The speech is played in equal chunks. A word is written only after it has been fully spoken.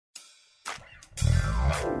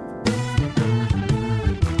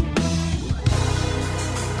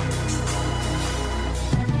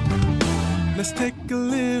Let's take a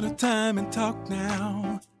little time and talk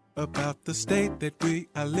now about the state that we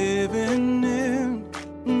are living in.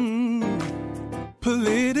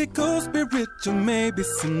 Political, spiritual, maybe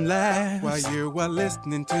some laughs while you are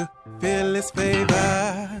listening to Phyllis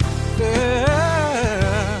Favor.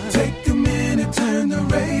 Yeah. Take a minute, turn the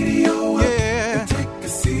radio up, and take a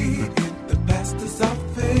seat in the pastor's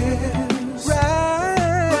office.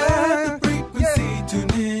 Right the frequency,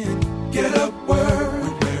 tune in, get a word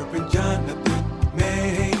with Reverend Jonathan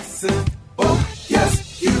Mason. Oh,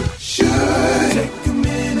 yes, you should. Take a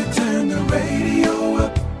minute, turn the radio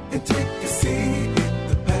up, and take a seat in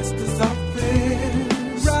the pastor's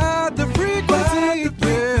office. Ride the frequency,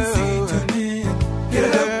 tune in,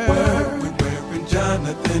 get a word with Reverend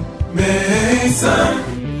Jonathan Mason.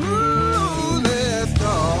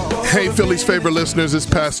 Hey, Philly's favorite listeners, it's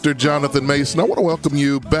Pastor Jonathan Mason. I want to welcome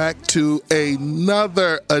you back to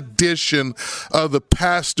another edition of the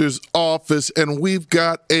Pastor's Office, and we've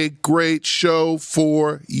got a great show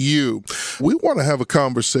for you. We want to have a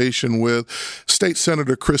conversation with State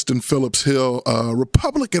Senator Kristin Phillips-Hill, a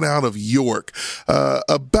Republican out of York,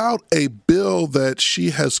 about a bill that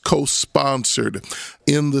she has co-sponsored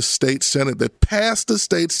in the state Senate that passed the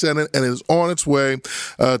state Senate and is on its way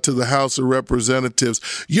to the House of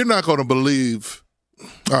Representatives. You're not going to believe.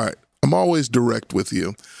 All right, I'm always direct with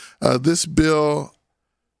you. This bill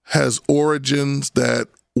has origins that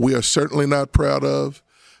we are certainly not proud of.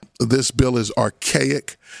 This bill is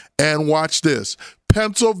archaic. And watch this.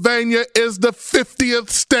 Pennsylvania is the 50th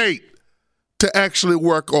state to actually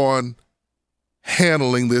work on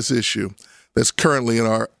handling this issue that's currently in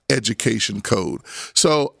our education code.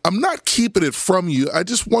 So I'm not keeping it from you. I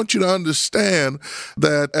just want you to understand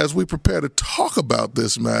that as we prepare to talk about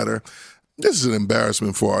this matter, this is an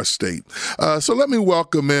embarrassment for our state. So let me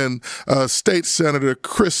welcome in State Senator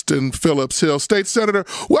Kristin Phillips-Hill. State Senator,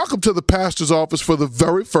 welcome to the pastor's office for the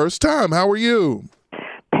very first time. How are you?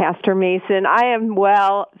 Pastor Mason, I am,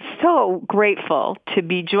 so grateful to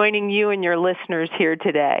be joining you and your listeners here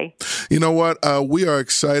today. You know what? We are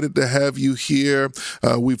excited to have you here.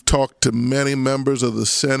 We've talked to many members of the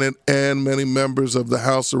Senate and many members of the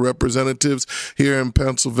House of Representatives here in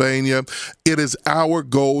Pennsylvania. It is our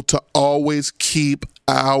goal to always keep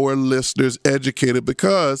our listeners educated,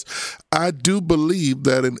 because I do believe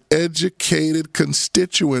that an educated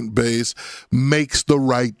constituent base makes the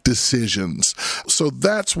right decisions. So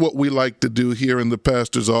that's what we like to do here in the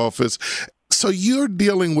pastor's office. So you're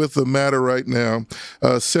dealing with a matter right now,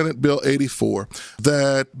 Senate Bill 84,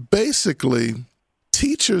 that basically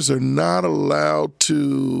teachers are not allowed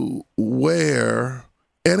to wear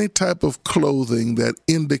any type of clothing that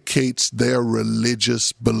indicates their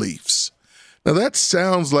religious beliefs. Now, that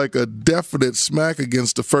sounds like a definite smack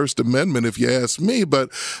against the First Amendment, if you ask me,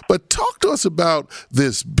 but talk to us about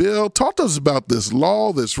this bill. Talk to us about this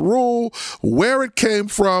law, this rule, where it came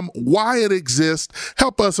from, why it exists.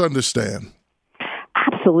 Help us understand.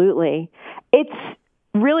 Absolutely. It's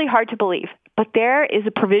really hard to believe, but there is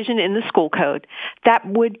a provision in the school code that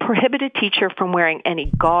would prohibit a teacher from wearing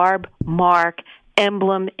any garb, mark,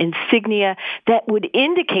 emblem, insignia that would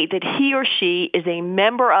indicate that he or she is a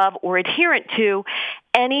member of or adherent to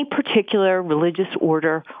any particular religious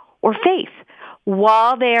order or faith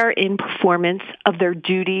while they are in performance of their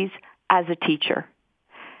duties as a teacher.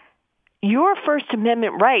 Your First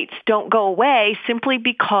Amendment rights don't go away simply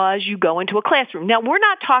because you go into a classroom. Now, we're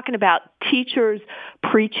not talking about teachers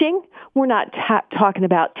preaching. We're not talking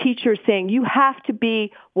about teachers saying, you have to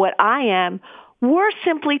be what I am. We're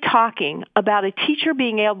simply talking about a teacher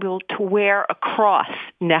being able to wear a cross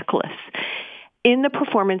necklace in the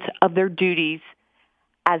performance of their duties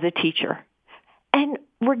as a teacher. And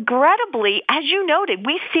regrettably, as you noted,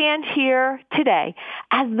 we stand here today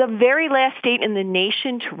as the very last state in the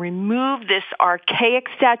nation to remove this archaic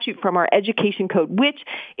statute from our education code, which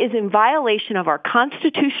is in violation of our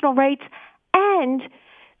constitutional rights. And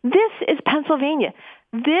this is Pennsylvania.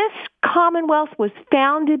 This Commonwealth was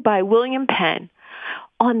founded by William Penn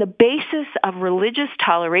on the basis of religious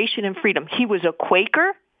toleration and freedom. He was a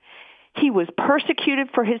Quaker. He was persecuted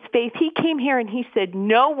for his faith. He came here and he said,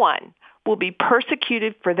 no one will be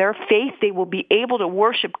persecuted for their faith. They will be able to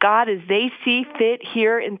worship God as they see fit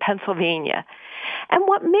here in Pennsylvania. And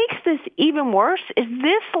what makes this even worse is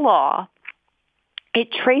this law,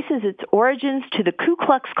 it traces its origins to the Ku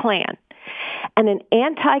Klux Klan and an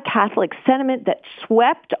anti-Catholic sentiment that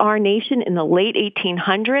swept our nation in the late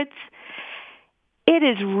 1800s. It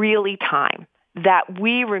is really time that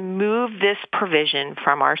we remove this provision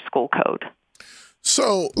from our school code.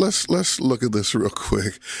 So let's look at this real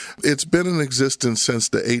quick. It's been in existence since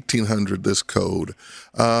the 1800s, this code.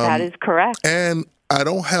 That is correct. And I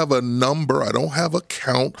don't have a number. I don't have a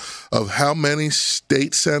count of how many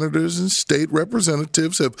state senators and state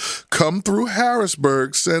representatives have come through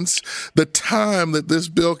Harrisburg since the time that this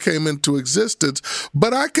bill came into existence,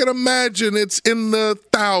 but I can imagine it's in the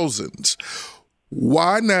thousands.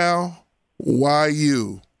 Why now? Why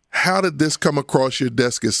you? How did this come across your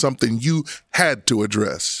desk as something you had to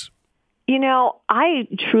address? You know, I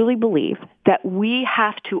truly believe that we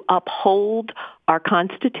have to uphold our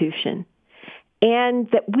Constitution and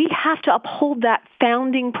that we have to uphold that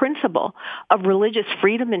founding principle of religious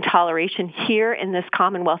freedom and toleration here in this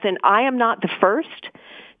Commonwealth. And I am not the first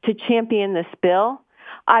to champion this bill.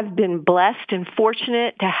 I've been blessed and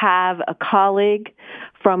fortunate to have a colleague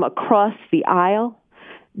from across the aisle,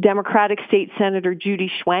 Democratic State Senator Judy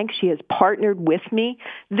Schwenk. She has partnered with me.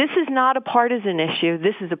 This is not a partisan issue.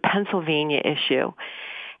 This is a Pennsylvania issue.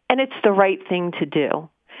 And it's the right thing to do.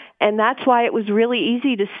 And that's why it was really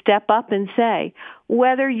easy to step up and say,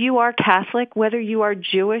 whether you are Catholic, whether you are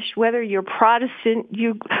Jewish, whether you're Protestant,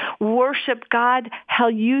 you worship God how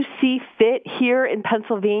you see fit here in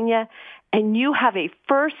Pennsylvania, and you have a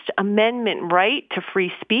First Amendment right to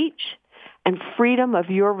free speech and freedom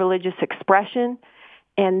of your religious expression,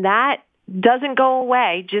 and that doesn't go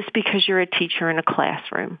away just because you're a teacher in a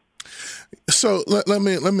classroom. So let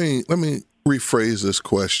me rephrase this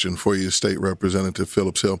question for you, State Representative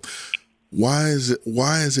Phillips-Hill. Why is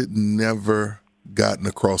it never gotten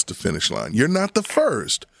across the finish line? You're not the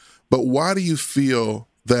first, but why do you feel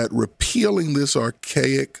that repealing this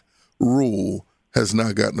archaic rule has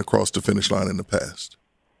not gotten across the finish line in the past?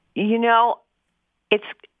 You know, it's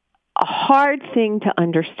a hard thing to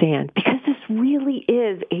understand because this really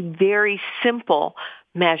is a very simple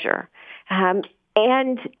measure. And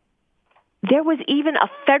there was even a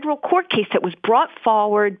federal court case that was brought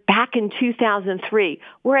forward back in 2003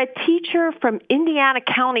 where a teacher from Indiana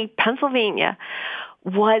County, Pennsylvania,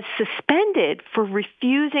 was suspended for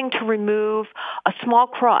refusing to remove a small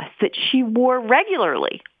cross that she wore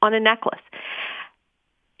regularly on a necklace.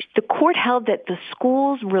 The court held that the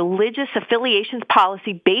school's religious affiliations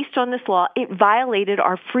policy based on this law, it violated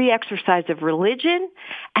our free exercise of religion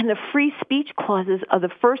and the free speech clauses of the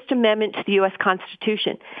First Amendment to the U.S.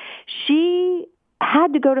 Constitution. She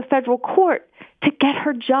had to go to federal court to get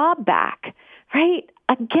her job back, right?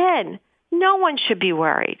 Again, no one should be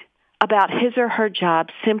worried about his or her job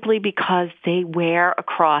simply because they wear a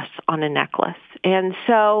cross on a necklace. And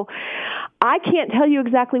so I can't tell you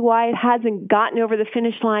exactly why it hasn't gotten over the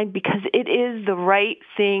finish line because it is the right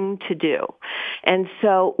thing to do. And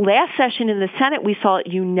so last session in the Senate, we saw it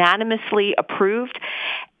unanimously approved.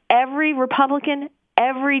 Every Republican,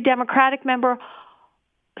 every Democratic member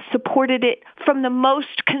supported it, from the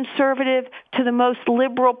most conservative to the most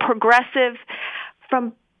liberal, progressive,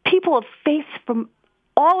 from people of faith from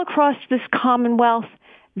all across this Commonwealth.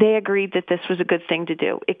 They agreed that this was a good thing to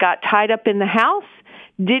do. It got tied up in the House,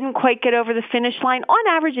 didn't quite get over the finish line. On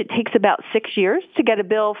average, it takes about 6 years to get a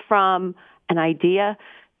bill from an idea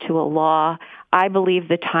to a law. I believe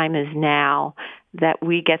the time is now that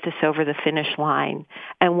we get this over the finish line.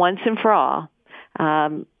 And once and for all,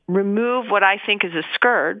 remove what I think is a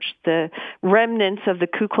scourge, the remnants of the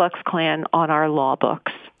Ku Klux Klan on our law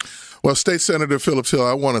books. Well, State Senator Phillips-Hill,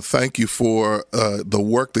 I want to thank you for the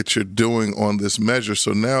work that you're doing on this measure.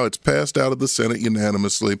 So now it's passed out of the Senate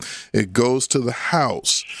unanimously. It goes to the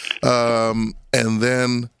House. And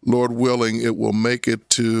then, Lord willing, it will make it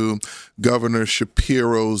to Governor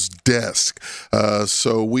Shapiro's desk.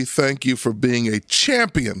 So we thank you for being a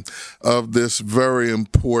champion of this very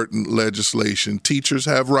important legislation. Teachers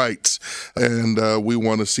have rights, and we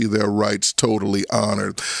want to see their rights totally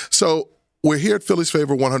honored. So we're here at Philly's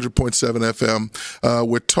Favor 100.7 FM.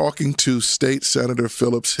 We're talking to State Senator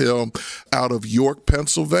Phillips-Hill out of York,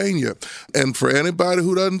 Pennsylvania. And for anybody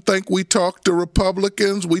who doesn't think we talk to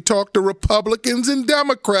Republicans, we talk to Republicans and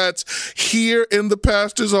Democrats here in the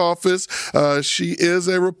pastor's office. She is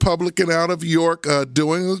a Republican out of York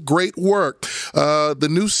doing great work. The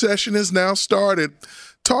new session has now started.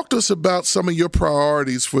 Talk to us about some of your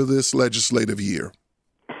priorities for this legislative year.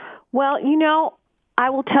 Well, you know, I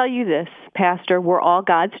will tell you this, Pastor, we're all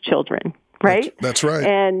God's children, right? That's right.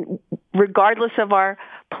 And regardless of our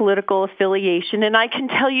political affiliation, and I can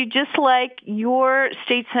tell you, just like your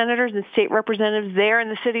state senators and state representatives there in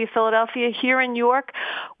the city of Philadelphia, here in York,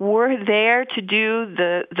 we're there to do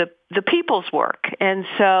the people's work. And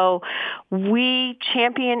so we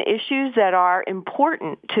champion issues that are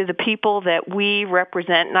important to the people that we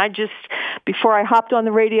represent. And I just, before I hopped on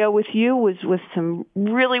the radio with you, was with some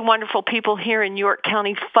really wonderful people here in York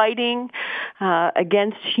County fighting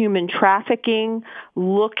against human trafficking,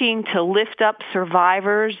 looking to to lift up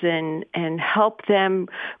survivors and help them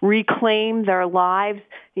reclaim their lives.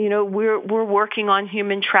 We're working on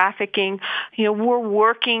human trafficking. We're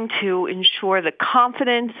working to ensure the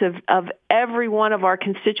confidence of every one of our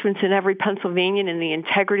constituents in every Pennsylvanian in the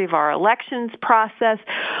integrity of our elections process.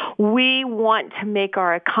 We want to make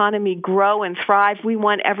our economy grow and thrive. We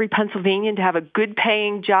want every Pennsylvanian to have a good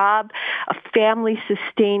paying job, a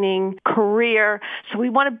family-sustaining career. So we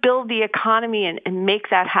want to build the economy and make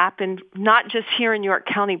that happen, not just here in York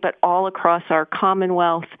County, but all across our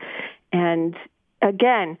Commonwealth. And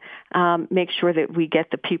again, make sure that we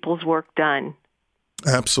get the people's work done.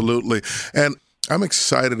 Absolutely. And I'm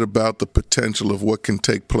excited about the potential of what can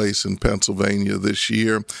take place in Pennsylvania this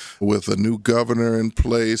year with a new governor in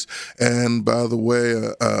place. And by the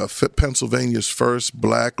way, Pennsylvania's first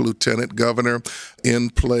black lieutenant governor in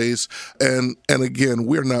place. And again,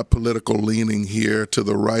 we're not political leaning here to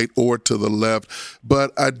the right or to the left,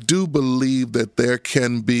 but I do believe that there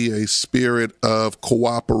can be a spirit of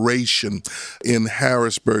cooperation in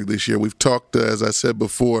Harrisburg this year. We've talked, as I said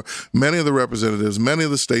before, many of the representatives, many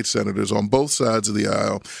of the state senators on both sides of the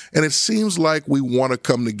aisle, and it seems like we want to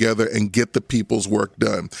come together and get the people's work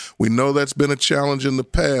done. We know that's been a challenge in the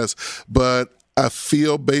past, but I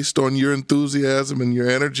feel, based on your enthusiasm and your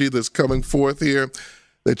energy that's coming forth here,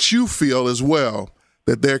 that you feel as well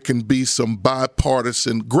that there can be some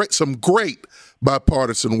great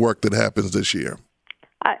bipartisan work that happens this year.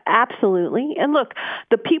 Absolutely. And look,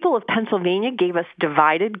 the people of Pennsylvania gave us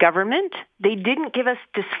divided government. They didn't give us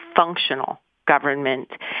dysfunctional government.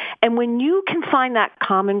 And when you can find that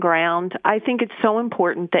common ground, I think it's so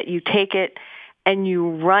important that you take it and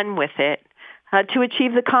you run with it to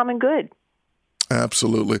achieve the common good.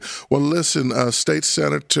 Absolutely. Well, listen, State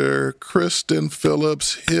Senator Kristin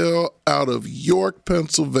Phillips-Hill out of York,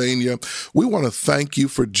 Pennsylvania, we want to thank you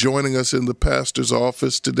for joining us in the pastor's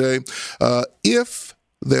office today. If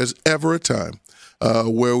there's ever a time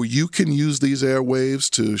where you can use these airwaves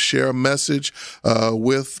to share a message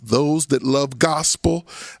with those that love gospel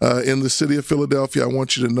in the city of Philadelphia, I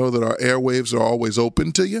want you to know that our airwaves are always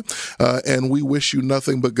open to you, and we wish you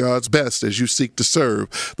nothing but God's best as you seek to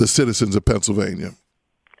serve the citizens of Pennsylvania.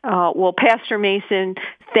 Well, Pastor Mason,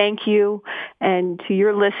 thank you, and to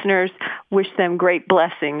your listeners, wish them great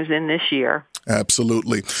blessings in this year.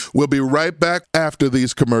 Absolutely. We'll be right back after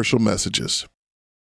these commercial messages.